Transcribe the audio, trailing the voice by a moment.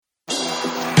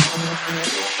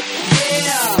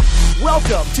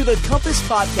Welcome to the Compass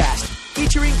Podcast,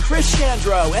 featuring Chris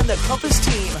Chandro and the Compass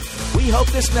team. We hope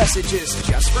this message is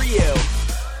just for you.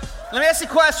 Let me ask you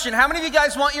a question. How many of you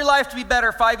guys want your life to be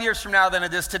better 5 years from now than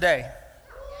it is today?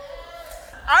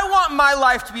 I want my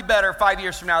life to be better 5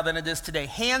 years from now than it is today.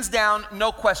 Hands down,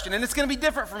 no question. And it's going to be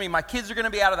different for me. My kids are going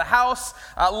to be out of the house.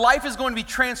 Life is going to be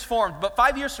transformed. But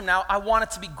 5 years from now, I want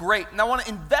it to be great. And I want to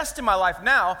invest in my life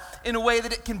now in a way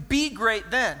that it can be great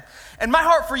then. And my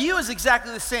heart for you is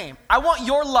exactly the same. I want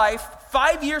your life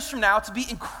 5 years from now to be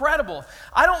incredible.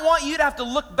 I don't want you to have to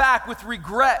look back with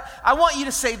regret. I want you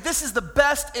to say, this is the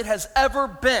best it has ever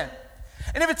been.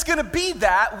 And if it's going to be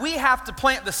that, we have to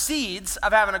plant the seeds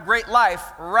of having a great life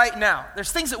right now.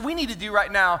 There's things that we need to do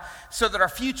right now so that our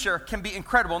future can be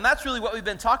incredible. And that's really what we've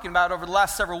been talking about over the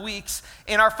last several weeks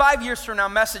in our 5 years from now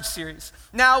message series.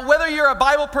 Now, whether you're a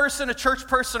Bible person, a church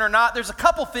person or not, there's a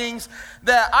couple things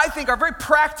that I think are very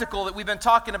practical that we've been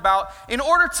talking about in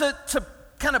order to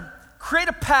kind of create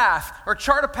a path or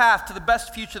chart a path to the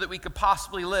best future that we could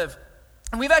possibly live.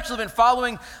 And we've actually been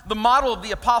following the model of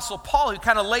the Apostle Paul, who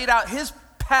kind of laid out his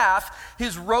path,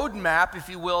 his roadmap, if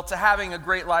you will, to having a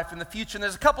great life in the future. And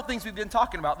there's a couple things we've been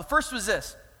talking about. The first was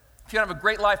this. If you want to have a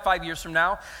great life 5 years from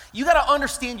now, you got to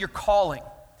understand your calling.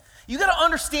 You got to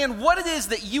understand what it is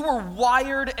that you were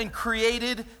wired and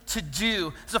created to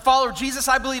do. As a follower of Jesus,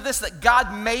 I believe this, that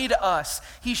God made us.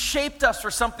 He shaped us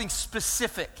for something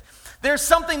specific. There's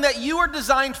something that you are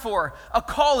designed for, a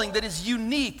calling that is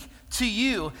unique to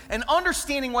you, and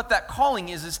understanding what that calling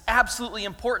is absolutely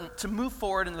important to move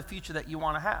forward in the future that you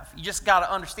want to have. You just got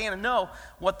to understand and know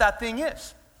what that thing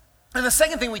is. And the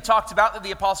second thing we talked about that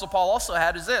the Apostle Paul also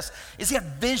had is this, is he had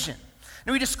vision.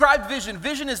 Now we described vision.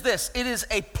 Vision is this. It is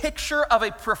a picture of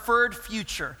a preferred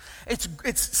future.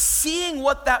 It's seeing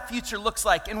what that future looks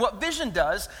like. And what vision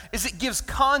does is it gives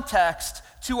context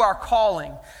to our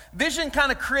calling. Vision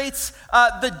kind of creates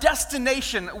the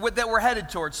destination that we're headed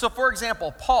towards. So for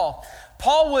example, Paul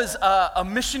was a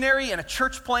missionary and a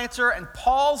church planter, and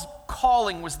Paul's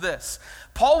calling was this.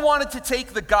 Paul wanted to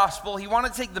take the gospel, he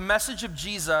wanted to take the message of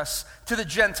Jesus to the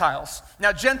Gentiles.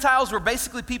 Now, Gentiles were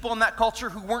basically people in that culture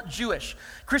who weren't Jewish.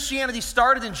 Christianity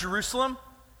started in Jerusalem,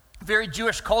 very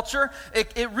Jewish culture.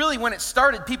 It really, when it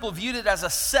started, people viewed it as a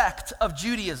sect of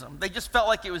Judaism. They just felt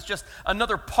like it was just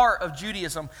another part of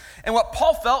Judaism. And what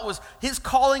Paul felt was his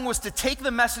calling was to take the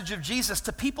message of Jesus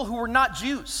to people who were not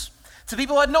Jews, to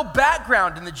people who had no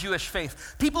background in the Jewish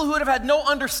faith, people who would have had no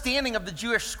understanding of the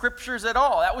Jewish scriptures at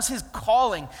all. That was his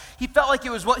calling. He felt like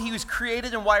it was what he was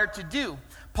created and wired to do.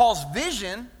 Paul's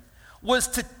vision was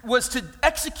to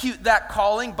execute that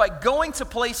calling by going to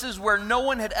places where no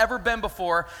one had ever been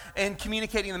before and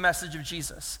communicating the message of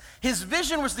Jesus. His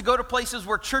vision was to go to places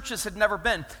where churches had never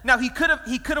been. Now, he could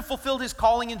have fulfilled his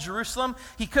calling in Jerusalem.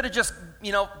 He could have just,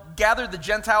 gathered the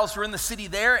Gentiles who were in the city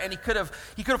there, and he could have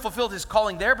fulfilled his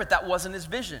calling there, but that wasn't his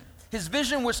vision. His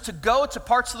vision was to go to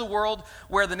parts of the world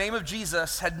where the name of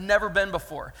Jesus had never been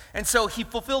before. And so he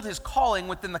fulfilled his calling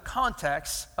within the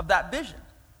context of that vision.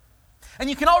 And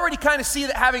you can already kind of see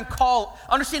that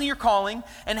understanding your calling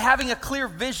and having a clear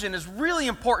vision is really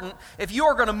important if you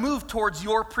are going to move towards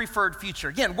your preferred future.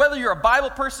 Again, whether you're a Bible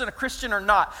person, a Christian or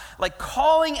not, like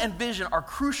calling and vision are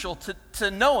crucial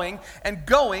to knowing and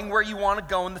going where you want to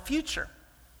go in the future.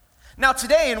 Now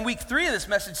today, in week 3 of this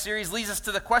message series, leads us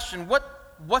to the question,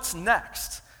 what's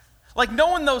next? Like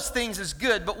knowing those things is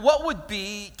good, but what would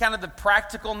be kind of the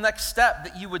practical next step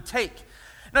that you would take?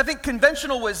 And I think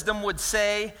conventional wisdom would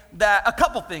say that a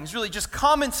couple things, really just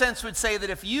common sense would say that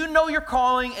if you know your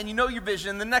calling and you know your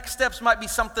vision, the next steps might be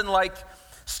something like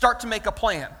start to make a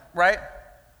plan, right?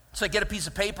 So get a piece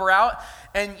of paper out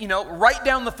and, write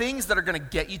down the things that are going to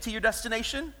get you to your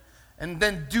destination, and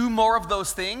then do more of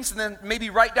those things, and then maybe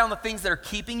write down the things that are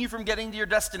keeping you from getting to your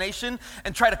destination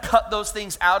and try to cut those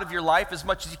things out of your life as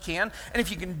much as you can. And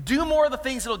if you can do more of the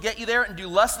things that will get you there and do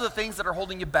less of the things that are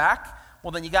holding you back, well,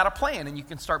 then you got a plan and you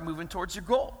can start moving towards your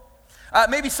goal.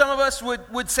 Maybe some of us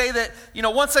would say that,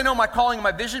 once I know my calling and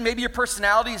my vision, maybe your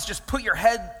personality is just put your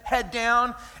head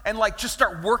down and just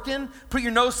start working, put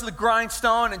your nose to the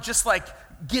grindstone and just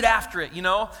get after it,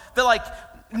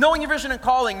 That knowing your vision and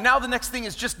calling, now the next thing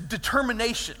is just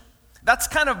determination. That's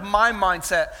kind of my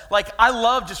mindset. I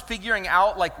love just figuring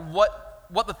out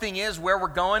what the thing is, where we're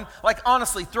going.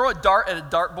 Honestly, throw a dart at a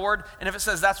dartboard, and if it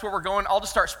says that's where we're going, I'll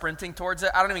just start sprinting towards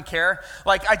it. I don't even care.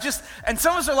 And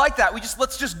some of us are like that.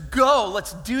 Let's just go.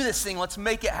 Let's do this thing. Let's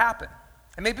make it happen.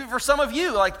 And maybe for some of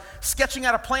you, sketching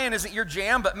out a plan isn't your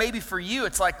jam, but maybe for you,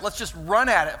 it's let's just run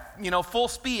at it, full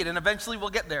speed, and eventually we'll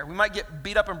get there. We might get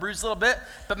beat up and bruised a little bit,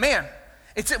 but man,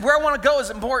 it's where I want to go is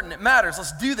important. It matters.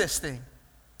 Let's do this thing.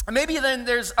 And maybe then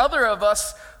there's other of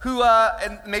us who,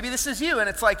 and maybe this is you, and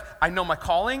it's like, I know my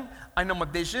calling, I know my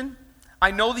vision,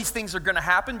 I know these things are going to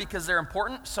happen because they're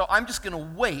important, so I'm just going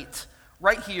to wait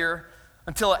right here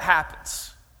until it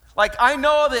happens. Like, I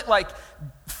know that, like,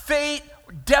 fate,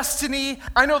 destiny,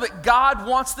 I know that God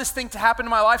wants this thing to happen in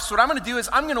my life, so what I'm going to do is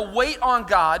I'm going to wait on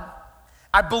God.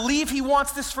 I believe he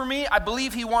wants this for me. I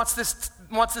believe he wants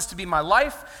this to be my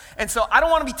life. And so I don't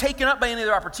want to be taken up by any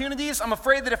other opportunities. I'm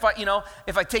afraid that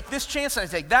if I take this chance and I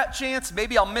take that chance,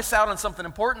 maybe I'll miss out on something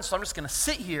important. So I'm just going to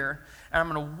sit here and I'm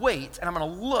going to wait and I'm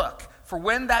going to look for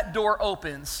when that door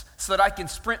opens so that I can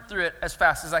sprint through it as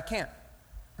fast as I can.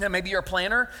 Now, maybe you're a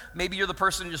planner. Maybe you're the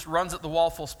person who just runs at the wall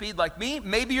full speed like me.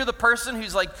 Maybe you're the person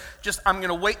who's like, I'm going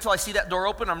to wait till I see that door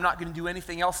open. I'm not going to do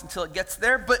anything else until it gets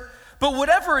there. But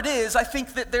whatever it is, I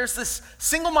think that there's this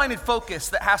single-minded focus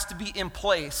that has to be in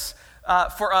place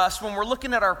for us when we're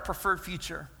looking at our preferred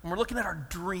future, when we're looking at our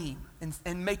dream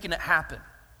and making it happen.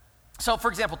 So, for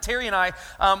example, Terry and I,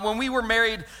 when we were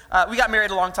married, we got married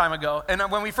a long time ago. And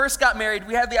when we first got married,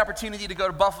 we had the opportunity to go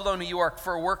to Buffalo, New York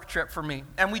for a work trip for me.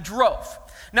 And we drove.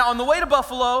 Now, on the way to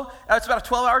Buffalo, it's about a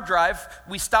 12-hour drive.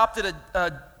 We stopped at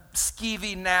a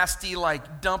skeevy, nasty,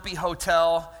 like dumpy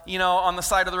hotel, on the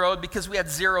side of the road because we had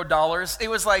 $0. It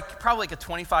was probably a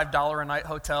 $25 a night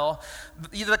hotel,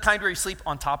 either the kind where you sleep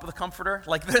on top of the comforter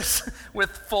like this with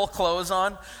full clothes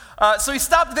on. So we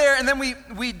stopped there and then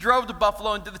we drove to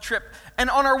Buffalo and did the trip. And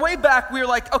on our way back, we were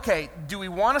like, okay, do we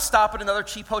want to stop at another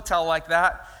cheap hotel like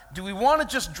that? Do we want to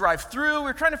just drive through? We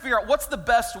were trying to figure out what's the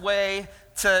best way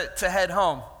to head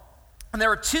home. And there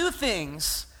were two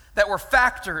things that were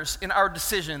factors in our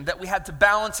decision that we had to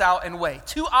balance out and weigh.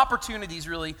 Two opportunities,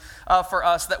 really, for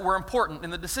us that were important in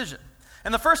the decision.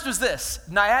 And the first was this: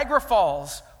 Niagara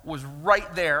Falls was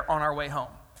right there on our way home.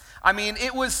 I mean,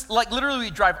 it was like literally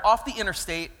we'd drive off the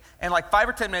interstate, and 5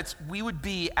 or 10 minutes, we would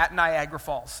be at Niagara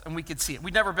Falls, and we could see it.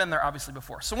 We'd never been there, obviously,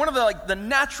 before. So one of the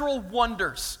natural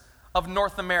wonders of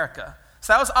North America.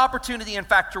 So that was opportunity in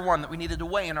factor one that we needed to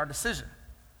weigh in our decision.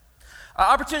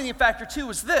 Opportunity in factor two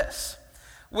was this: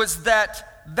 was that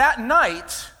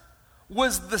night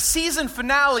was the season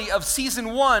finale of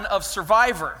season 1 of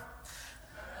Survivor.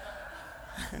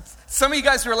 Some of you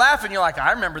guys who are laughing, you're like,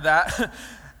 I remember that.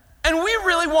 And we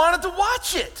really wanted to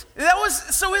watch it.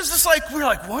 So it was just we were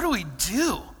like, what do we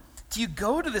do? Do you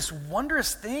go to this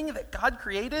wondrous thing that God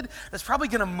created that's probably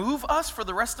going to move us for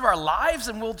the rest of our lives?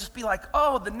 And we'll just be like,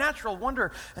 oh, the natural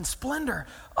wonder and splendor.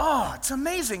 Oh, it's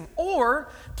amazing. Or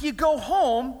do you go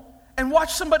home and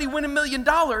watch somebody win $1 million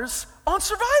on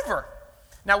Survivor?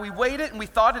 Now, we weighed it and we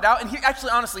thought it out. And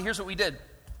honestly, here's what we did.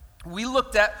 We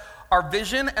looked at our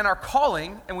vision and our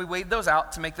calling, and we weighed those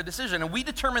out to make the decision. And we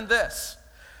determined this: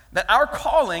 that our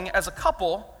calling as a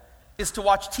couple is to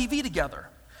watch TV together.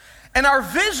 And our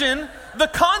vision, the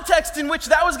context in which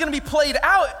that was going to be played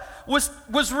out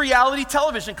was reality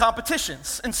television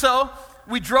competitions. And so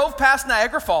we drove past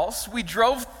Niagara Falls, we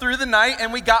drove through the night,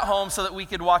 and we got home so that we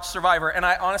could watch Survivor. And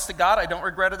honest to God, I don't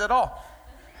regret it at all.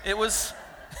 It was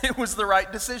the right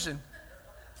decision.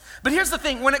 But here's the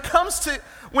thing: when it comes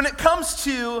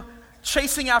to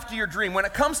chasing after your dream, when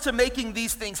it comes to making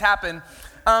these things happen,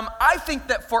 I think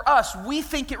that for us, we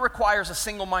think it requires a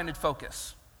single-minded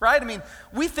focus, right? I mean,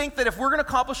 we think that if we're going to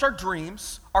accomplish our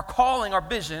dreams, our calling, our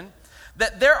vision,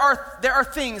 that there are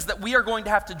things that we are going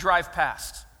to have to drive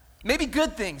past. Maybe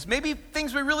good things, maybe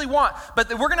things we really want, but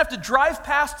that we're going to have to drive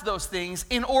past those things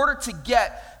in order to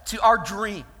get to our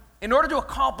dream, in order to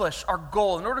accomplish our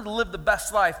goal, in order to live the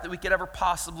best life that we could ever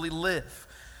possibly live.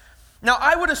 Now,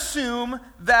 I would assume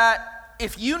that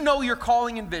if you know your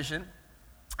calling and vision,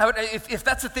 if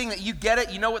that's a thing that you get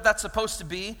it, you know what that's supposed to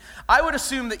be, I would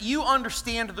assume that you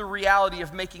understand the reality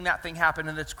of making that thing happen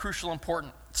and it's crucial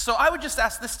important. So I would just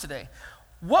ask this today: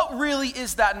 what really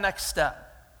is that next step?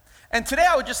 And today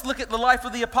I would just look at the life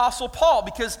of the Apostle Paul,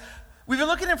 because we've been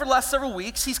looking at him for the last several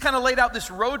weeks. He's kind of laid out this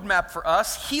roadmap for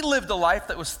us. He lived a life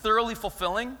that was thoroughly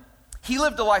fulfilling. He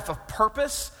lived a life of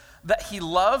purpose that he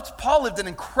loved. Paul lived an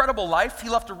incredible life. He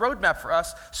left a roadmap for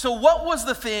us. So what was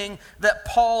the thing that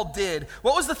Paul did?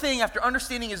 What was the thing, after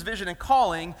understanding his vision and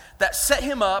calling, that set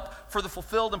him up for the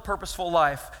fulfilled and purposeful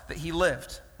life that he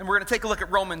lived? And we're going to take a look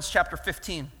at Romans chapter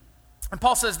 15. And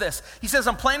Paul says this. He says,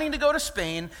 I'm planning to go to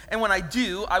Spain, and when I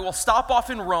do, I will stop off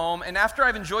in Rome, and after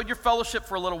I've enjoyed your fellowship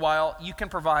for a little while, you can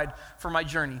provide for my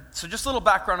journey. So just a little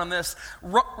background on this.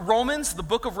 Romans, the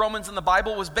book of Romans in the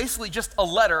Bible, was basically just a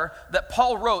letter that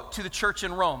Paul wrote to the church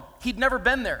in Rome. He'd never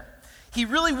been there. He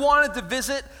really wanted to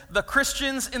visit the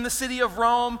Christians in the city of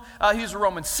Rome. He was a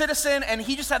Roman citizen, and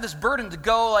he just had this burden to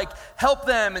go help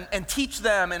them and teach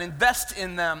them and invest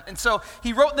in them. And so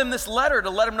he wrote them this letter to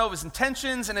let them know of his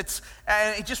intentions, and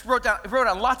he just wrote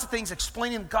down lots of things,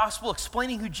 explaining the gospel,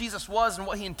 explaining who Jesus was and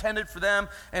what he intended for them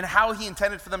and how he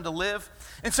intended for them to live.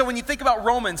 And so when you think about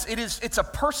Romans, it's a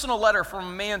personal letter from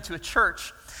a man to a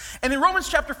church. And in Romans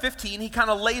chapter 15, he kind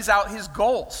of lays out his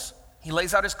goals. He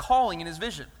lays out his calling and his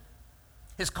vision.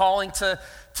 His calling to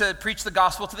preach the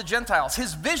gospel to the Gentiles.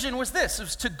 His vision was this. It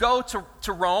was to go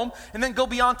to Rome and then go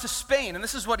beyond to Spain. And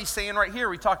this is what he's saying right here.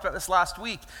 We talked about this last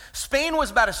week. Spain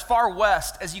was about as far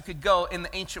west as you could go in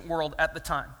the ancient world at the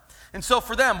time. And so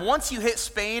for them, once you hit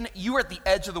Spain, you were at the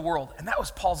edge of the world. And that was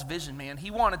Paul's vision, man.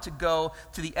 He wanted to go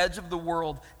to the edge of the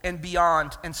world and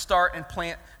beyond and start and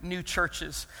plant new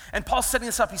churches. And Paul's setting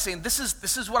this up. He's saying, this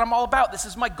is what I'm all about. This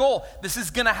is my goal. This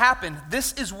is going to happen.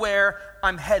 This is where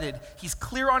I'm headed. He's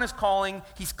clear on his calling.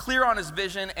 He's clear on his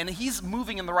vision. And he's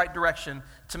moving in the right direction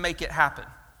to make it happen.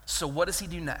 So what does he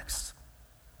do next?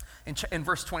 In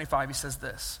verse 25, he says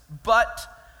this,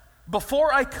 "But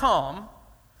before I come,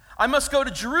 I must go to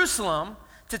Jerusalem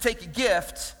to take a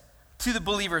gift to the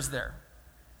believers there."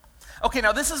 Okay,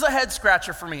 now this is a head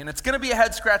scratcher for me, and it's going to be a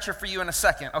head scratcher for you in a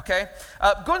second, okay? Go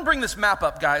ahead and bring this map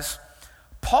up, guys.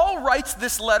 Paul writes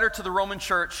this letter to the Roman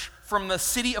church from the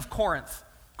city of Corinth.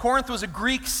 Corinth was a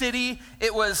Greek city.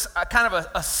 It was kind of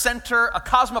a center, a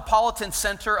cosmopolitan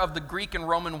center of the Greek and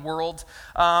Roman world.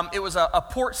 It was a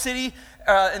port city.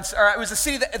 It was a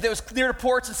city that was near to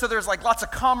ports, and so there was lots of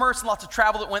commerce and lots of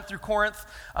travel that went through Corinth.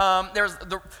 There was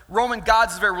the Roman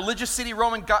gods, a very religious city.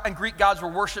 Roman and Greek gods were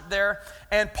worshipped there.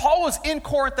 And Paul was in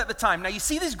Corinth at the time. Now you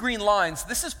see these green lines.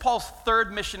 This is Paul's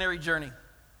third missionary journey.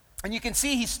 And you can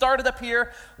see he started up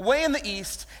here, way in the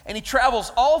east, and he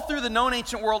travels all through the known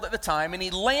ancient world at the time, and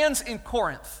he lands in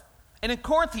Corinth. And in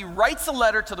Corinth, he writes a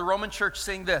letter to the Roman church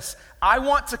saying this, "I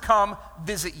want to come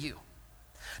visit you."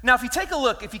 Now, if you take a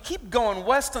look, if you keep going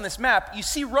west on this map, you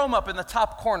see Rome up in the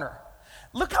top corner.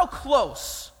 Look how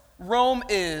close Rome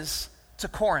is to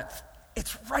Corinth.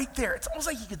 It's right there. It's almost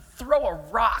like you could throw a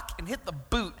rock and hit the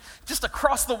boot just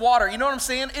across the water. You know what I'm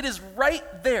saying? It is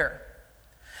right there.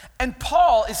 And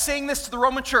Paul is saying this to the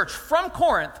Roman church from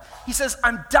Corinth. He says,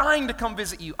 "I'm dying to come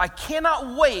visit you. I cannot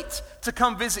wait to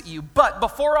come visit you. But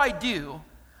before I do,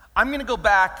 I'm going to go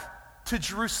back to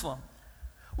Jerusalem,"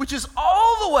 which is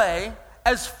all the way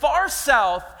as far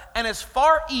south and as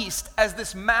far east as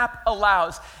this map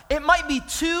allows. It might be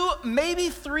 2, maybe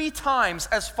 3 times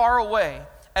as far away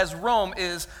as Rome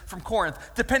is from Corinth,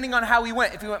 depending on how we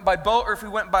went, if we went by boat or if we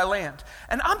went by land.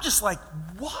 And I'm just like,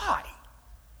 why?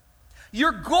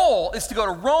 Your goal is to go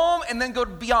to Rome and then go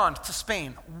beyond to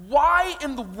Spain. Why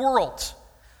in the world,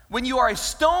 when you are a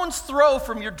stone's throw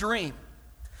from your dream,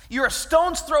 you're a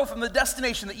stone's throw from the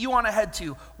destination that you want to head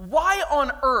to, why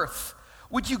on earth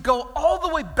would you go all the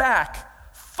way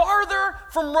back farther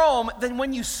from Rome than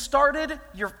when you started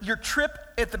your trip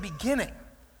at the beginning?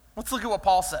 Let's look at what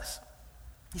Paul says.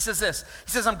 He says this.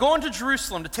 He says, "I'm going to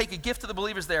Jerusalem to take a gift to the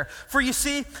believers there. For you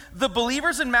see, the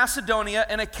believers in Macedonia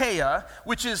and Achaia,"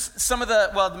 which is some of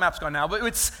the map's gone now, but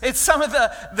it's some of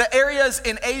the areas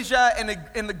in Asia and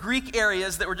in the Greek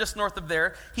areas that were just north of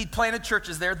there. He'd planted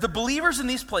churches there. "The believers in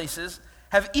these places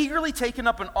have eagerly taken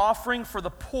up an offering for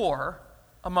the poor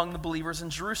among the believers in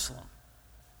Jerusalem.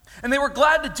 And they were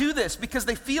glad to do this because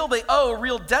they feel they owe a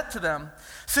real debt to them.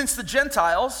 Since the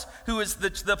Gentiles, who is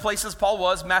the places Paul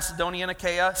was, Macedonia and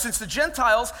Achaia, since the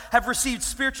Gentiles have received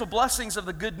spiritual blessings of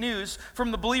the good news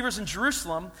from the believers in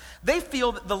Jerusalem, they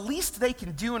feel that the least they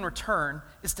can do in return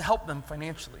is to help them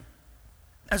financially.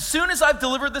 As soon as I've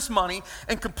delivered this money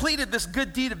and completed this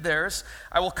good deed of theirs,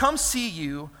 I will come see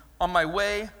you on my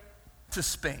way to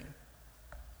Spain."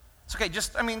 It's okay,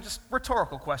 just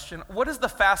rhetorical question. What is the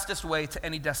fastest way to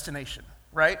any destination,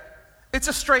 right? It's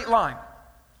a straight line.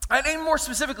 And more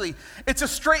specifically, it's a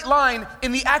straight line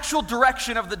in the actual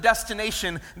direction of the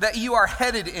destination that you are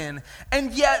headed in.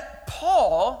 And yet,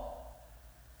 Paul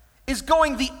is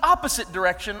going the opposite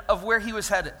direction of where he was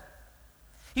headed.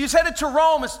 He was headed to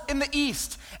Rome in the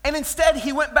east, and instead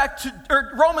he went back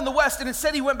to Rome in the west, and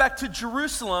instead he went back to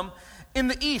Jerusalem in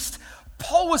the east.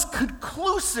 Paul was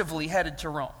conclusively headed to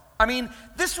Rome. I mean,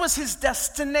 this was his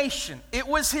destination. It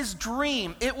was his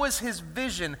dream. It was his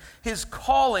vision, his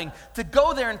calling to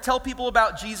go there and tell people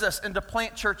about Jesus and to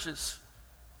plant churches.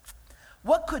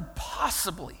 What could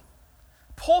possibly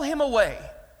pull him away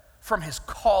from his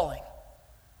calling?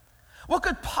 What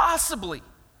could possibly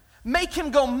make him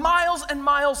go miles and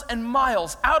miles and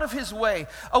miles out of his way,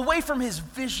 away from his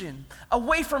vision,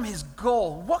 away from his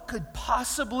goal? What could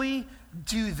possibly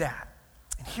do that?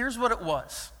 And here's what it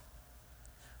was.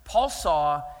 Paul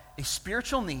saw a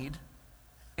spiritual need,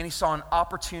 and he saw an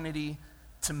opportunity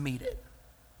to meet it.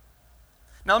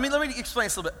 Now, let me explain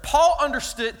this a little bit. Paul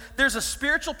understood, there's a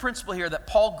spiritual principle here that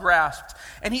Paul grasped,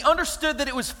 and he understood that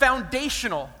it was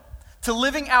foundational to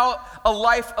living out a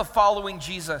life of following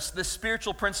Jesus, this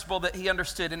spiritual principle that he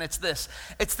understood, and it's this.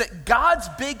 It's that God's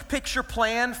big picture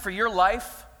plan for your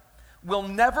life will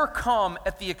never come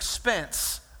at the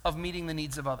expense of meeting the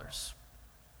needs of others.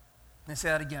 Let me say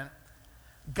that again.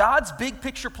 God's big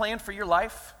picture plan for your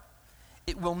life,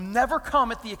 it will never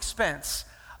come at the expense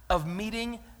of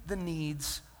meeting the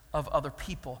needs of other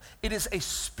people. It is a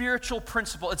spiritual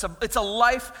principle. It's a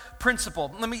life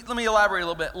principle. Let me elaborate a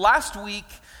little bit. Last week,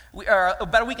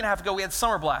 about a week and a half ago, we had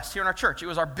Summer Blast here in our church. It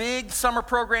was our big summer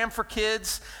program for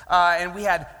kids, and we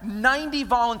had 90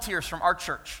 volunteers from our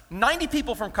church, 90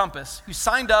 people from Compass who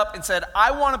signed up and said,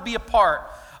 I want to be a part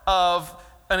of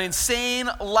an insane,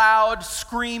 loud,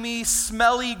 screamy,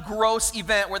 smelly, gross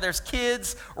event where there's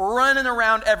kids running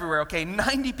around everywhere, okay?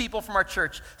 90 people from our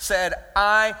church said,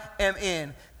 I am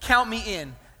in. Count me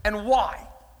in. And why?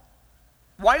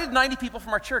 Why did 90 people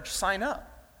from our church sign up?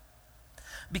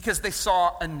 Because they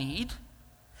saw a need,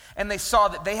 and they saw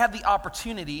that they had the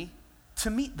opportunity to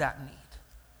meet that need.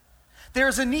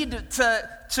 There's a need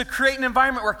to create an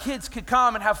environment where kids could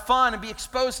come and have fun and be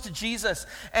exposed to Jesus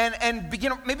and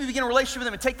begin a relationship with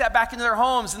him and take that back into their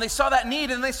homes. And they saw that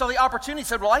need and they saw the opportunity,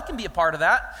 said, well, I can be a part of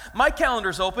that. My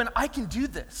calendar's open. I can do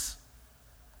this.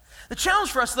 The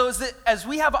challenge for us, though, is that as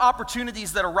we have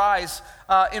opportunities that arise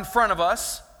in front of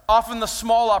us, often the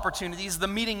small opportunities, the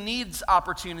meeting needs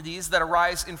opportunities that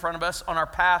arise in front of us on our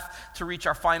path to reach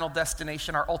our final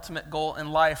destination, our ultimate goal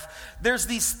in life, there's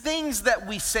these things that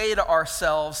we say to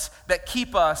ourselves that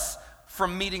keep us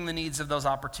from meeting the needs of those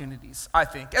opportunities, I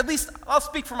think. At least I'll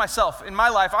speak for myself. In my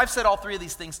life, I've said all three of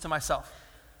these things to myself.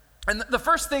 And the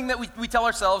first thing that we tell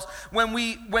ourselves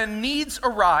when needs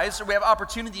arise, or we have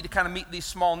opportunity to kind of meet these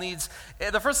small needs,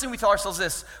 the first thing we tell ourselves is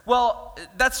this: well,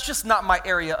 that's just not my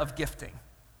area of gifting.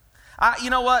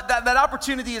 You know what, that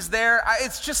opportunity is there.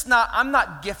 I'm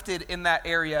not gifted in that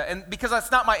area. And because that's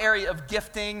not my area of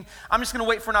gifting, I'm just going to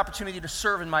wait for an opportunity to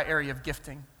serve in my area of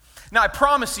gifting. Now, I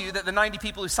promise you that the 90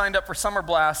 people who signed up for Summer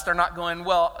Blast are not going,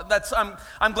 well,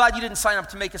 I'm glad you didn't sign up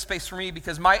to make a space for me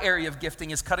because my area of gifting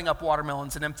is cutting up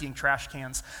watermelons and emptying trash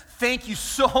cans. Thank you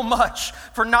so much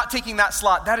for not taking that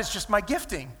slot. That is just my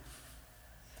gifting.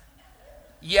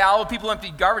 Yeah, all the people who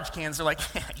empty garbage cans are like,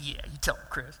 yeah, you tell them,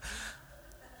 Chris.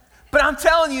 But I'm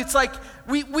telling you, it's like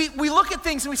we look at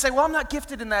things and we say, well, I'm not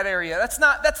gifted in that area. That's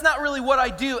not really what I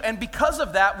do. And because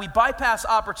of that, we bypass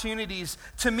opportunities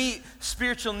to meet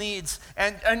spiritual needs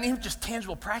and even just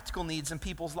tangible, practical needs in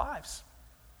people's lives.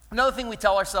 Another thing we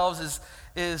tell ourselves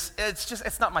is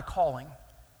it's not my calling.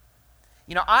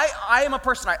 You know, I am a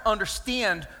person, I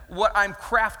understand what I'm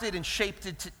crafted and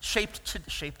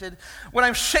what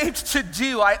I'm shaped to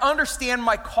do. I understand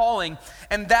my calling,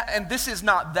 and this is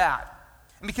not that.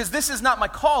 And because this is not my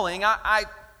calling,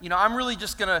 I'm really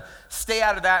just going to stay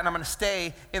out of that, and I'm going to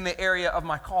stay in the area of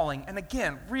my calling. And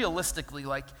again, realistically,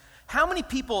 like, how many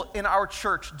people in our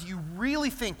church do you really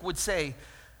think would say,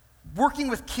 working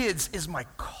with kids is my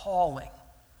calling?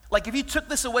 Like, if you took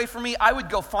this away from me, I would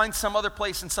go find some other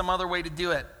place and some other way to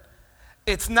do it.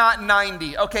 It's not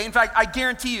 90, okay? In fact, I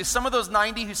guarantee you, some of those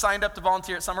 90 who signed up to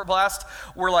volunteer at Summer Blast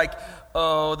were like,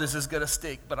 oh, this is gonna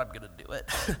stink, but I'm gonna do it.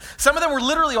 Some of them were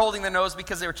literally holding their nose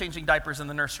because they were changing diapers in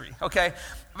the nursery, okay?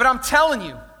 But I'm telling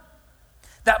you,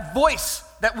 that voice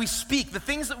that we speak, the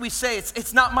things that we say,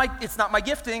 it's not my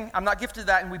gifting. I'm not gifted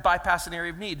that, and we bypass an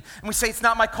area of need. And we say it's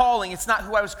not my calling. It's not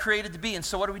who I was created to be. And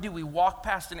so what do? We walk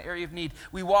past an area of need.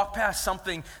 We walk past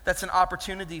something that's an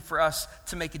opportunity for us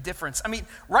to make a difference. I mean,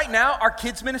 right now, our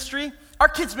kids ministry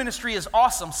is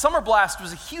awesome. Summer Blast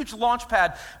was a huge launch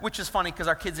pad, which is funny because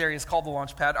our kids area is called the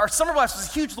launch pad. Our Summer Blast was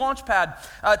a huge launch pad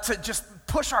to just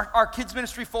push our kids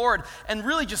ministry forward and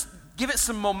really just give it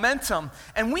some momentum.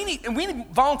 And we need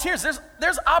volunteers.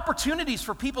 There's opportunities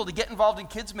for people to get involved in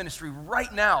kids ministry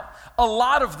right now. A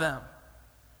lot of them.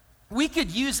 We could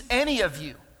use any of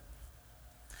you.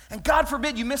 And God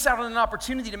forbid you miss out on an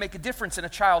opportunity to make a difference in a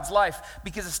child's life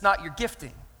because it's not your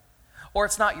gifting or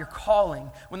it's not your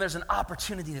calling when there's an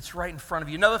opportunity that's right in front of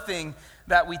you. Another thing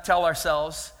that we tell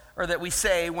ourselves or that we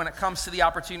say when it comes to the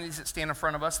opportunities that stand in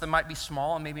front of us that might be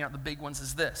small and maybe not the big ones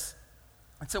is this.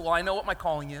 I said, well, I know what my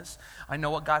calling is. I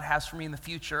know what God has for me in the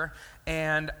future.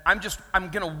 And I'm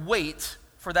going to wait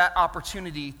for that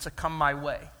opportunity to come my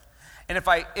way. And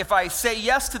if I say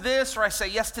yes to this or I say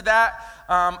yes to that,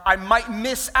 I might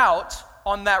miss out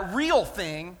on that real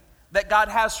thing that God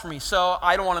has for me. So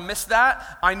I don't want to miss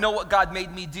that. I know what God made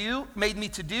me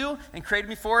to do and created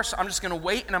me for. So I'm just going to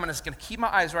wait, and I'm just going to keep my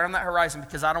eyes right on that horizon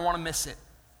because I don't want to miss it.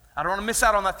 I don't want to miss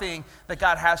out on that thing that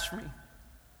God has for me.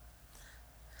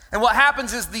 And what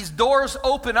happens is these doors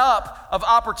open up of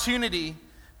opportunity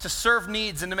to serve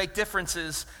needs and to make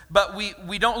differences, but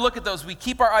we don't look at those. We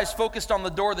keep our eyes focused on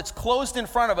the door that's closed in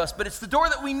front of us, but it's the door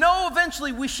that we know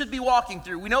eventually we should be walking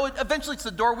through. We know eventually it's the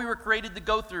door we were created to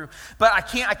go through, but I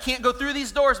can't go through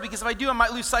these doors because if I do, I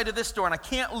might lose sight of this door, and I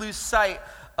can't lose sight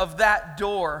of that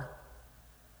door.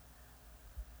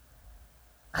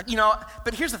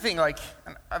 But here's the thing,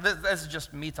 this is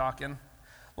just me talking.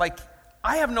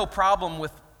 I have no problem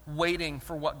with waiting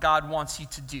for what God wants you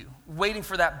to do, waiting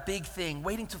for that big thing,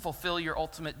 waiting to fulfill your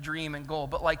ultimate dream and goal.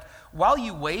 But while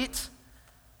you wait,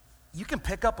 you can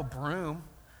pick up a broom.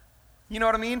 You know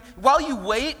what I mean? While you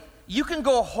wait, you can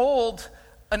go hold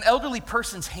an elderly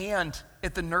person's hand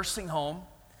at the nursing home.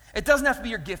 It doesn't have to be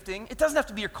your gifting. It doesn't have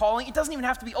to be your calling. It doesn't even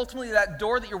have to be ultimately that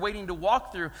door that you're waiting to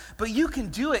walk through. But you can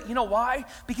do it. You know why?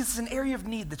 Because it's an area of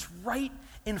need that's right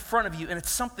in front of you, and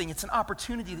it's an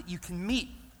opportunity that you can meet.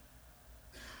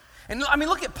 And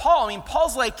look at Paul.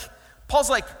 Paul's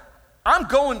like, I'm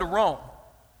going to Rome.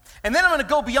 And then I'm going to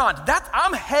go beyond.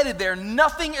 I'm headed there.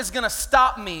 Nothing is going to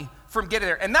stop me from getting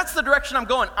there. And that's the direction I'm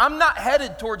going. I'm not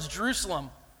headed towards Jerusalem.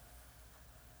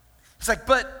 He's like,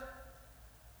 but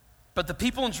the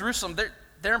people in Jerusalem,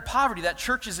 they're in poverty. That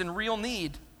church is in real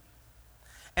need.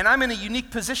 And I'm in a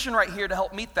unique position right here to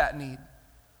help meet that need.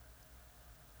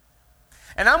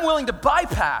 And I'm willing to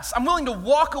bypass, I'm willing to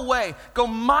walk away, go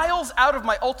miles out of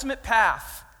my ultimate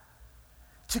path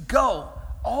to go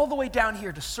all the way down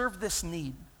here to serve this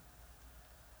need.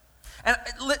 And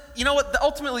you know what?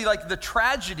 Ultimately, the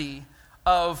tragedy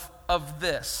of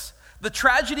this, the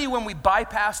tragedy when we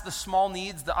bypass the small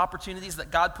needs, the opportunities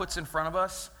that God puts in front of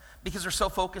us, because we're so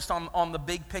focused on the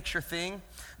big picture thing,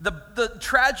 the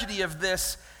tragedy of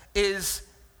this is,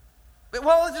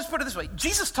 well, let's just put it this way.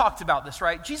 Jesus talked about this,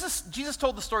 right? Jesus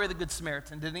told the story of the Good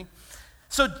Samaritan, didn't he?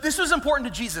 So this was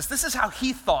important to Jesus. This is how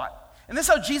he thought. And this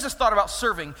is how Jesus thought about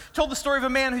serving. Told the story of a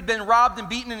man who'd been robbed and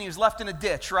beaten and he was left in a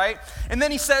ditch, right? And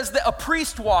then he says that a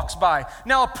priest walks by.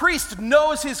 Now a priest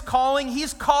knows his calling.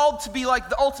 He's called to be like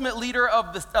the ultimate leader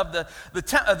of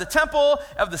the temple,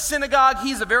 of the synagogue.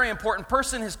 He's a very important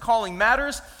person. His calling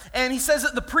matters. And he says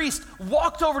that the priest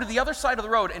walked over to the other side of the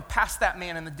road and passed that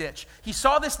man in the ditch. He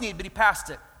saw this need, but he passed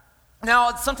it.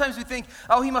 Now, sometimes we think,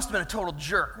 oh, he must have been a total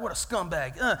jerk. What a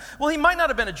scumbag. Well, he might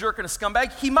not have been a jerk and a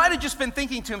scumbag. He might have just been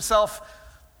thinking to himself,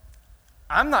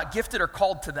 I'm not gifted or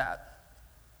called to that.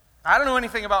 I don't know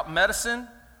anything about medicine.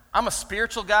 I'm a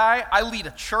spiritual guy. I lead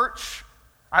a church.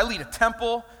 I lead a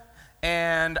temple.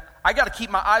 And I got to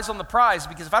keep my eyes on the prize,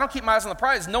 because if I don't keep my eyes on the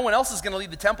prize, no one else is going to lead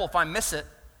the temple if I miss it.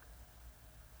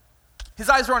 His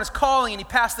eyes were on his calling, and he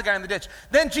passed the guy in the ditch.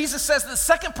 Then Jesus says that the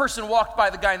second person walked by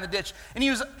the guy in the ditch, and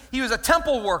he was a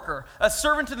temple worker, a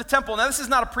servant in the temple. Now, this is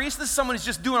not a priest. This is someone who's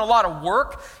just doing a lot of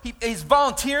work. He's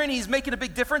volunteering. He's making a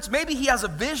big difference. Maybe he has a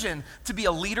vision to be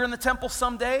a leader in the temple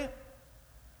someday.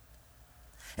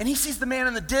 And he sees the man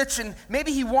in the ditch, and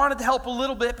maybe he wanted to help a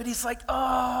little bit, but he's like,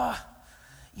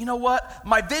 you know what?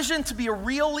 My vision to be a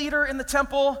real leader in the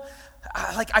temple,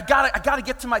 I gotta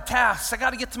get to my tasks. I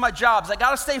gotta get to my jobs. I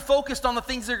gotta stay focused on the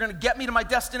things that are gonna get me to my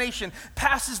destination.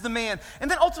 Passes the man. And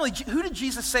then ultimately, who did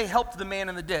Jesus say helped the man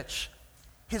in the ditch?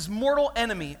 His mortal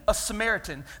enemy, a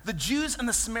Samaritan. The Jews and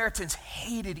the Samaritans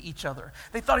hated each other.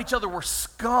 They thought each other were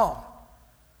scum.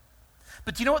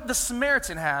 But do you know what the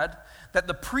Samaritan had that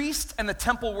the priest and the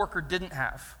temple worker didn't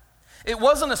have? It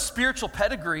wasn't a spiritual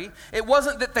pedigree. It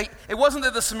wasn't that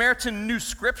the Samaritan knew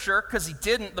scripture, because he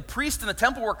didn't. The priest and the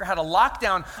temple worker had a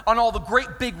lockdown on all the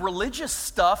great big religious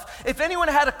stuff. If anyone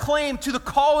had a claim to the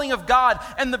calling of God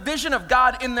and the vision of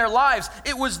God in their lives,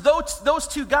 it was those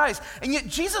two guys. And yet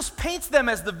Jesus paints them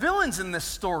as the villains in this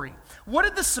story. What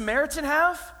did the Samaritan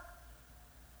have?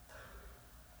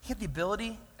 He had the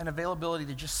ability and availability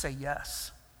to just say yes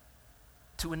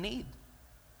to a need.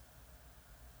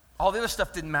 All the other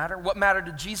stuff didn't matter. What mattered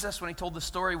to Jesus when he told the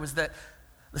story was that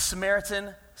the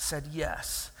Samaritan said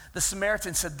yes. The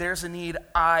Samaritan said, there's a need,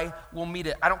 I will meet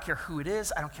it. I don't care who it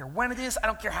is. I don't care when it is. I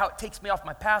don't care how it takes me off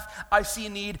my path. I see a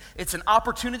need. It's an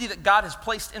opportunity that God has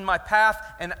placed in my path,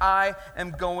 and I am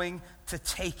going to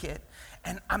take it.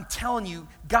 And I'm telling you,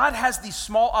 God has these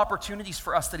small opportunities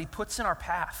for us that he puts in our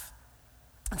path.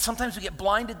 And sometimes we get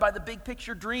blinded by the big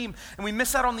picture dream and we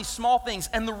miss out on these small things.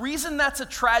 And the reason that's a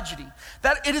tragedy,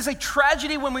 that it is a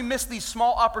tragedy when we miss these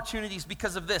small opportunities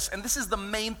because of this. And this is the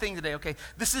main thing today, okay?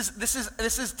 This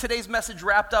is today's message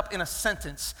wrapped up in a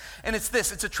sentence. And it's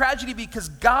this, it's a tragedy because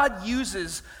God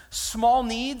uses small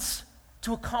needs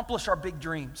to accomplish our big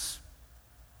dreams.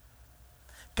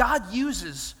 God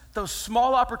uses those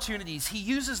small opportunities, he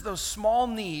uses those small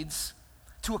needs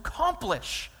to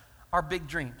accomplish our big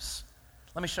dreams.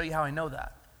 Let me show you how I know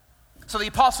that. So the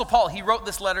Apostle Paul, he wrote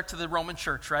this letter to the Roman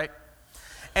church, right?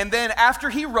 And then after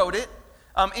he wrote it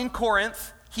in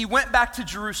Corinth, he went back to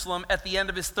Jerusalem at the end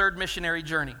of his third missionary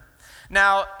journey.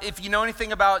 Now, if you know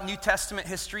anything about New Testament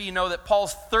history, you know that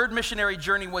Paul's third missionary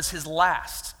journey was his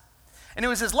last. And it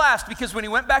was his last because when he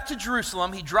went back to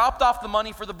Jerusalem, he dropped off the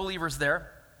money for the believers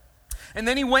there. And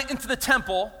then he went into the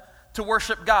temple to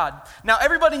worship God. Now,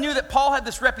 everybody knew that Paul had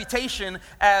this reputation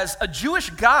as a Jewish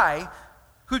guy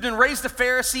who'd been raised a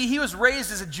Pharisee. He was raised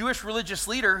as a Jewish religious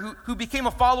leader who became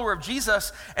a follower of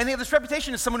Jesus, and they have this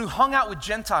reputation as someone who hung out with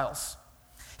Gentiles.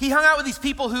 He hung out with these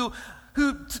people who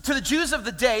to the Jews of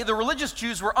the day, the religious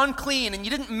Jews, were unclean and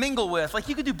you didn't mingle with. Like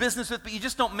you could do business with, but you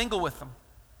just don't mingle with them.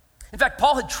 In fact,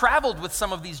 Paul had traveled with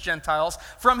some of these Gentiles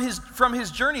from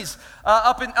his journeys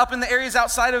up in the areas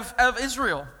outside of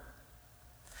Israel.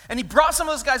 And he brought some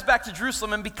of those guys back to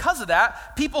Jerusalem, and because of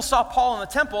that, people saw Paul in the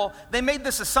temple. They made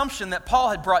this assumption that Paul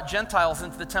had brought Gentiles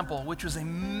into the temple, which was a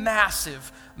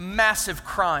massive, massive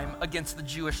crime against the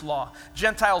Jewish law.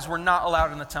 Gentiles were not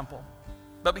allowed in the temple.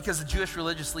 But because the Jewish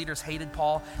religious leaders hated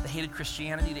Paul, they hated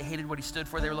Christianity, they hated what he stood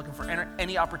for, they were looking for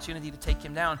any opportunity to take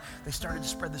him down, they started to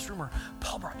spread this rumor.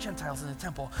 Paul brought Gentiles in the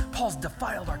temple. Paul's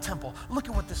defiled our temple. Look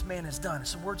at what this man has done.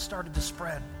 So word started to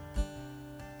spread.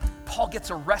 Paul gets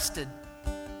arrested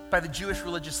by the Jewish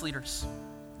religious leaders,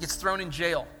 gets thrown in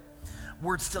jail.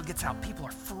 Word still gets out. People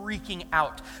are freaking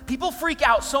out. People freak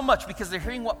out so much because they're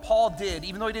hearing what Paul did,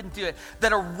 even though he didn't do it,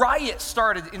 that a riot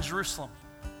started in Jerusalem.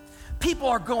 People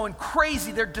are going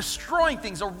crazy. They're destroying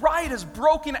things. A riot has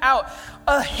broken out.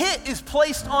 A hit is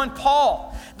placed on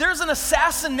Paul. There's an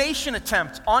assassination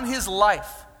attempt on his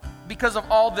life because of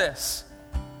all this.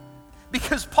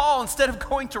 Because Paul, instead of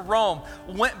going to Rome,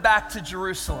 went back to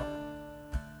Jerusalem.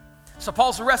 So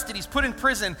Paul's arrested, he's put in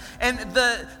prison, and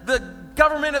the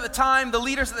government at the time, the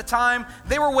leaders at the time,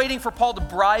 they were waiting for Paul to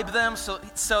bribe them so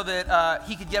that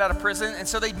he could get out of prison. And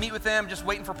so they'd meet with them, just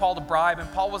waiting for Paul to bribe,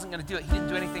 and Paul wasn't going to do it. He didn't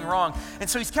do anything wrong. And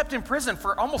so he's kept in prison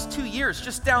for almost 2 years,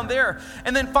 just down there.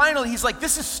 And then finally he's like,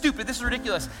 this is stupid, this is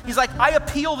ridiculous. He's like, I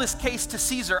appeal this case to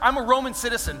Caesar. I'm a Roman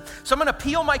citizen, so I'm going to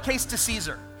appeal my case to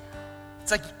Caesar.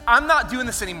 It's like, I'm not doing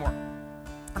this anymore.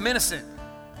 I'm innocent.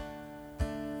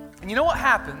 And you know what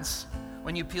happens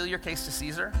when you appeal your case to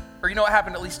Caesar? Or you know what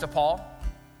happened at least to Paul?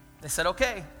 They said,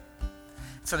 okay.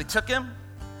 So they took him,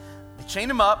 they chained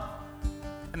him up,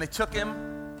 and they took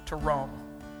him to Rome.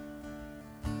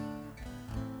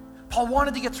 Paul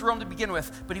wanted to get to Rome to begin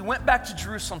with, but he went back to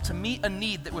Jerusalem to meet a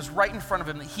need that was right in front of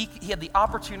him, that he had the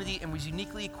opportunity and was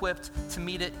uniquely equipped to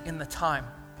meet it in the time.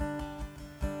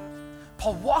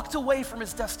 Paul walked away from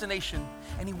his destination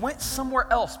and he went somewhere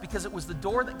else because it was the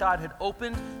door that God had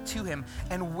opened to him.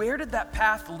 And where did that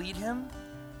path lead him?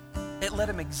 It led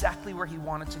him exactly where he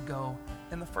wanted to go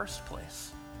in the first place.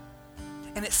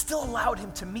 And it still allowed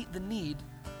him to meet the need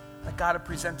that God had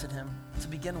presented him to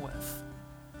begin with.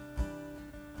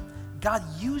 God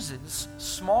uses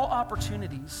small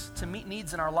opportunities to meet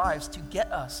needs in our lives to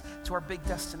get us to our big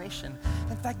destination.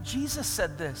 In fact, Jesus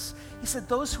said this. He said,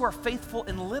 those who are faithful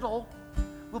in little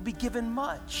will be given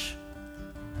much.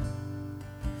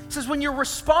 He says, when you're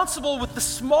responsible with the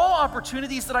small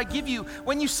opportunities that I give you,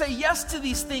 when you say yes to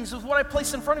these things with what I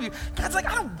place in front of you, God's like,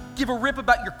 I don't give a rip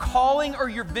about your calling or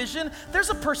your vision. There's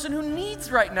a person who needs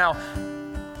right now.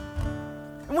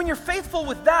 And when you're faithful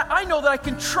with that, I know that I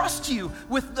can trust you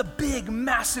with the big,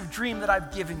 massive dream that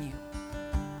I've given you.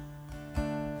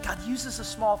 God uses the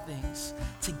small things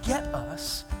to get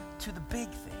us to the big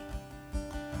thing.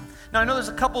 Now, I know there's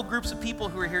a couple groups of people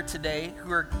who are here today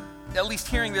who are at least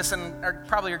hearing this and are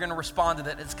probably going to respond to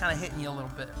that. It's kind of hitting you a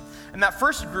little bit. And that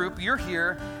first group, you're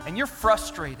here and you're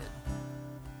frustrated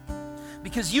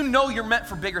because you know you're meant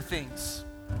for bigger things.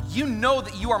 You know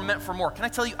that you are meant for more. Can I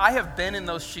tell you, I have been in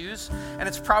those shoes, and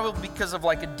it's probably because of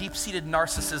like a deep-seated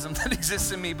narcissism that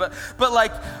exists in me. But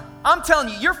like, I'm telling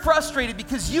you, you're frustrated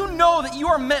because you know that you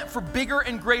are meant for bigger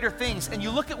and greater things. And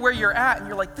you look at where you're at and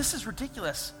you're like, this is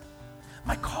ridiculous.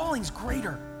 My calling's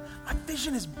greater. My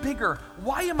vision is bigger.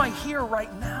 Why am I here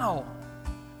right now?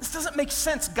 This doesn't make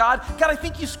sense, God. God, I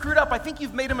think you screwed up. I think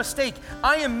you've made a mistake.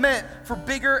 I am meant for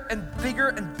bigger and bigger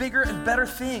and bigger and better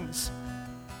things.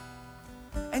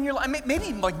 And you're like,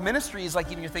 maybe like ministry is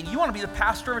like even your thing. You want to be the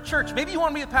pastor of a church. Maybe you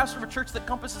want to be the pastor of a church that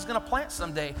Compass is going to plant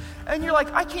someday. And you're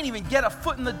like, I can't even get a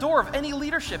foot in the door of any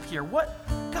leadership here. What?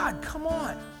 God, come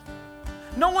on.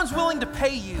 No one's willing to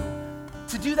pay you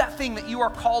to do that thing that you are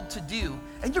called to do.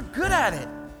 And you're good at it.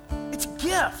 It's a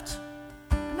gift.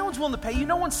 No one's willing to pay you.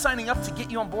 No one's signing up to get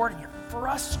you on board, and you're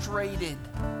frustrated.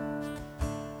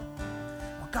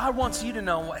 God wants you to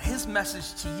know what his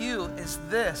message to you is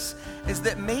this, is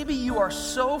that maybe you are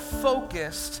so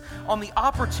focused on the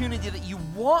opportunity that you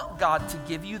want God to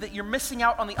give you that you're missing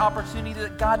out on the opportunity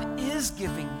that God is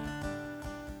giving you.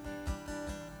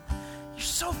 You're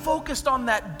so focused on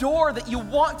that door that you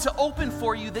want to open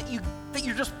for you that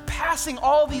you're just passing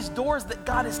all these doors that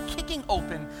God is kicking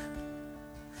open.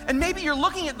 And maybe you're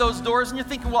looking at those doors and you're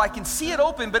thinking, well, I can see it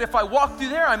open, but if I walk through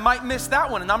there, I might miss that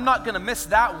one, and I'm not going to miss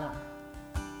that one.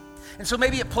 And so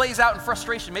maybe it plays out in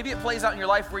frustration. Maybe it plays out in your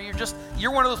life where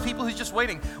you're one of those people who's just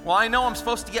waiting. Well, I know I'm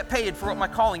supposed to get paid for what my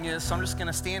calling is, so I'm just going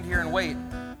to stand here and wait.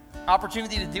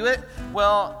 Opportunity to do it?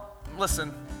 Well,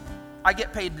 listen, I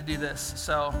get paid to do this,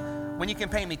 so when you can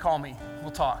pay me, call me. We'll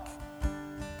talk.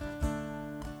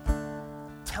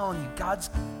 I'm telling you, God's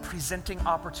presenting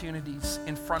opportunities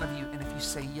in front of you, and if you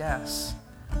say yes,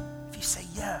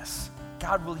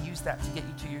 God will use that to get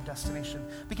you to your destination.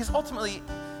 Because ultimately,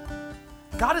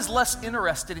 God is less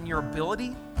interested in your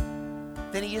ability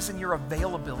than he is in your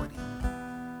availability.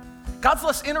 God's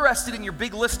less interested in your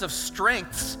big list of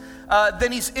strengths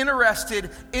than he's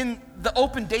interested in the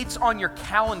open dates on your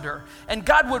calendar. And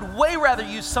God would way rather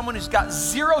use someone who's got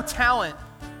zero talent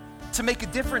to make a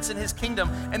difference in his kingdom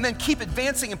and then keep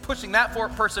advancing and pushing that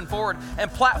person forward and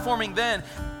platforming them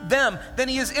than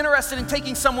he is interested in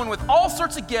taking someone with all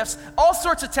sorts of gifts, all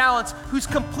sorts of talents, who's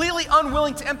completely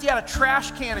unwilling to empty out a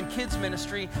trash can in kids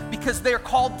ministry because they're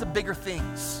called to bigger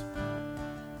things.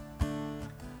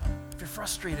 If you're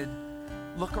frustrated,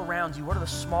 look around you. What are the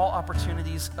small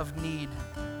opportunities of need?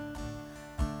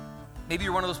 Maybe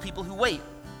you're one of those people who wait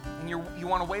and you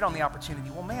want to wait on the opportunity.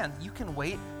 Well, man, you can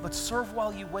wait, but serve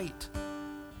while you wait.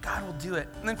 God will do it.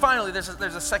 And then finally, there's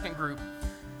a second group.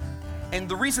 And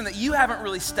the reason that you haven't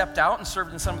really stepped out and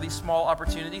served in some of these small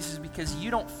opportunities is because you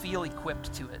don't feel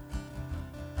equipped to it.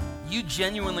 You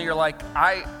genuinely are like,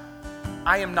 I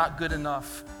am not good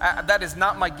enough. That is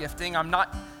not my gifting. I'm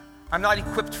not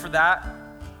equipped for that.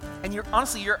 And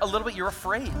you're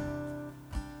afraid.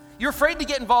 You're afraid to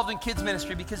get involved in kids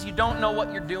ministry because you don't know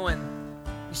what you're doing.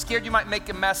 You're scared you might make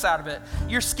a mess out of it.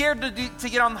 You're scared to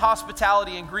get on the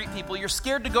hospitality and greet people. You're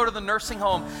scared to go to the nursing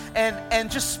home and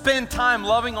just spend time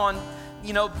loving on,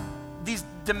 these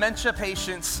dementia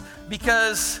patients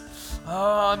because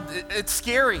it's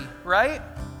scary, right?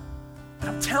 But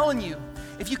I'm telling you,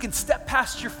 if you can step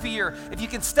past your fear, if you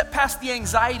can step past the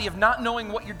anxiety of not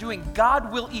knowing what you're doing,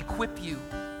 God will equip you.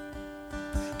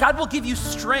 God will give you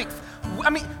strength.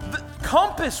 The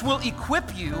Compass will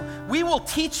equip you. We will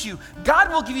teach you.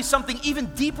 God will give you something even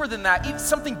deeper than that, even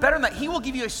something better than that. He will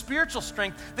give you a spiritual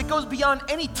strength that goes beyond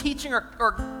any teaching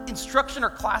or instruction or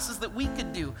classes that we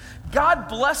could do. God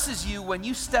blesses you when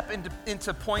you step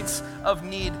into points of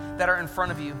need that are in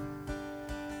front of you,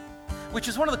 which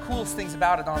is one of the coolest things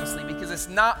about it, honestly, because it's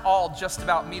not all just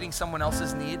about meeting someone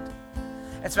else's need.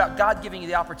 It's about God giving you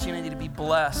the opportunity to be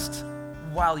blessed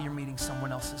while you're meeting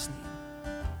someone else's need.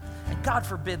 And God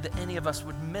forbid that any of us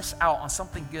would miss out on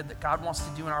something good that God wants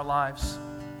to do in our lives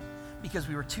because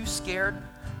we were too scared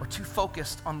or too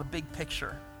focused on the big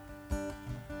picture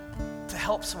to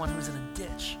help someone who's in a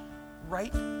ditch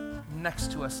right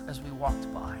next to us as we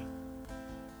walked by.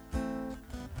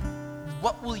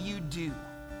 What will you do?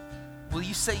 Will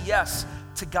you say yes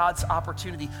to God's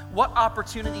opportunity? What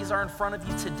opportunities are in front of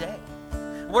you today?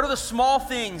 What are the small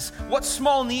things? What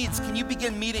small needs can you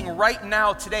begin meeting right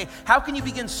now, today? How can you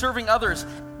begin serving others,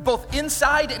 both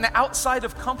inside and outside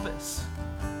of Compass?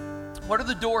 What are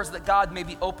the doors that God may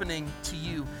be opening to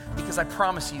you? Because I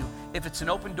promise you, if it's an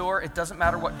open door, it doesn't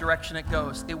matter what direction it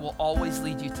goes. It will always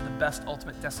lead you to the best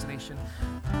ultimate destination.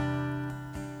 And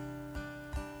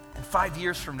 5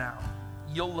 years from now,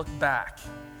 you'll look back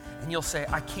and you'll say,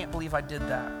 I can't believe I did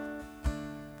that.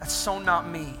 That's so not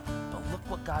me. But look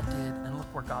what God did and look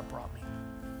where God brought me.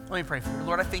 Let me pray for you.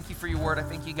 Lord, I thank you for your word. I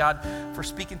thank you, God, for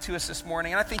speaking to us this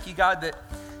morning. And I thank you, God, that,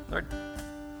 Lord,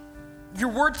 your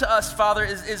word to us, Father,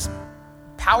 is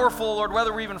powerful, Lord,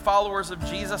 whether we're even followers of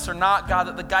Jesus or not, God,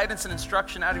 that the guidance and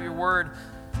instruction out of your word,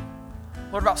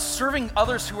 Lord, about serving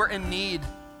others who are in need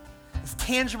is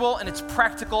tangible and it's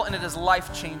practical and it is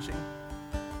life-changing.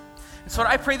 And So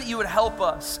Lord, I pray that you would help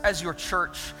us as your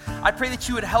church. I pray that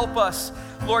you would help us,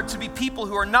 Lord, to be people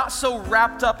who are not so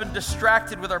wrapped up and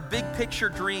distracted with our big picture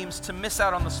dreams to miss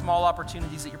out on the small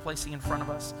opportunities that you're placing in front of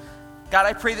us. God,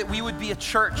 I pray that we would be a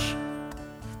church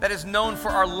that is known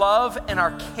for our love and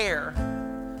our care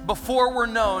before we're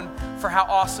known for how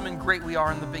awesome and great we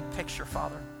are in the big picture,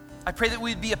 Father. I pray that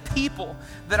we'd be a people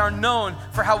that are known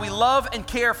for how we love and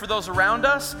care for those around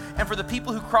us and for the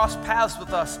people who cross paths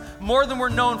with us more than we're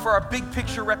known for our big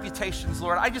picture reputations,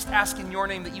 Lord. I just ask in your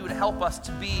name that you would help us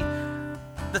to be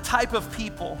the type of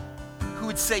people who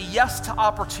would say yes to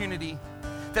opportunity,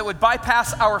 that would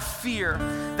bypass our fear,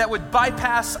 that would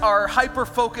bypass our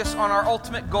hyper-focus on our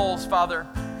ultimate goals, Father,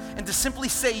 and to simply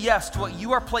say yes to what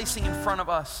you are placing in front of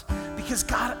us. Because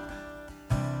God,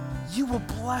 you will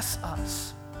bless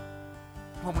us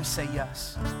when we say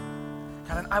yes.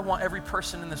 God, and I want every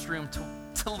person in this room to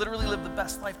literally live the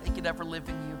best life they could ever live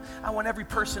in you. I want every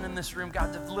person in this room,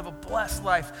 God, to live a blessed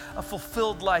life, a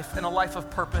fulfilled life, and a life of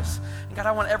purpose. And God,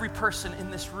 I want every person in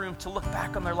this room to look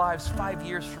back on their lives 5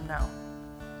 years from now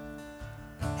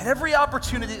and every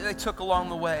opportunity that they took along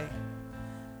the way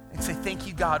and say, thank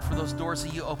you, God, for those doors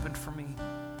that you opened for me.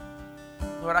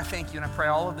 Lord, I thank you, and I pray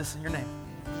all of this in your name.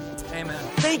 Amen.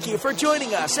 Thank you for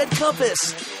joining us at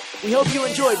Compass. We hope you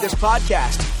enjoyed this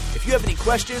podcast. If you have any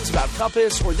questions about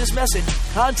Compass or this message,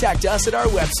 contact us at our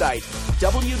website,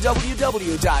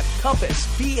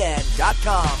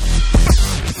 www.compassbn.com.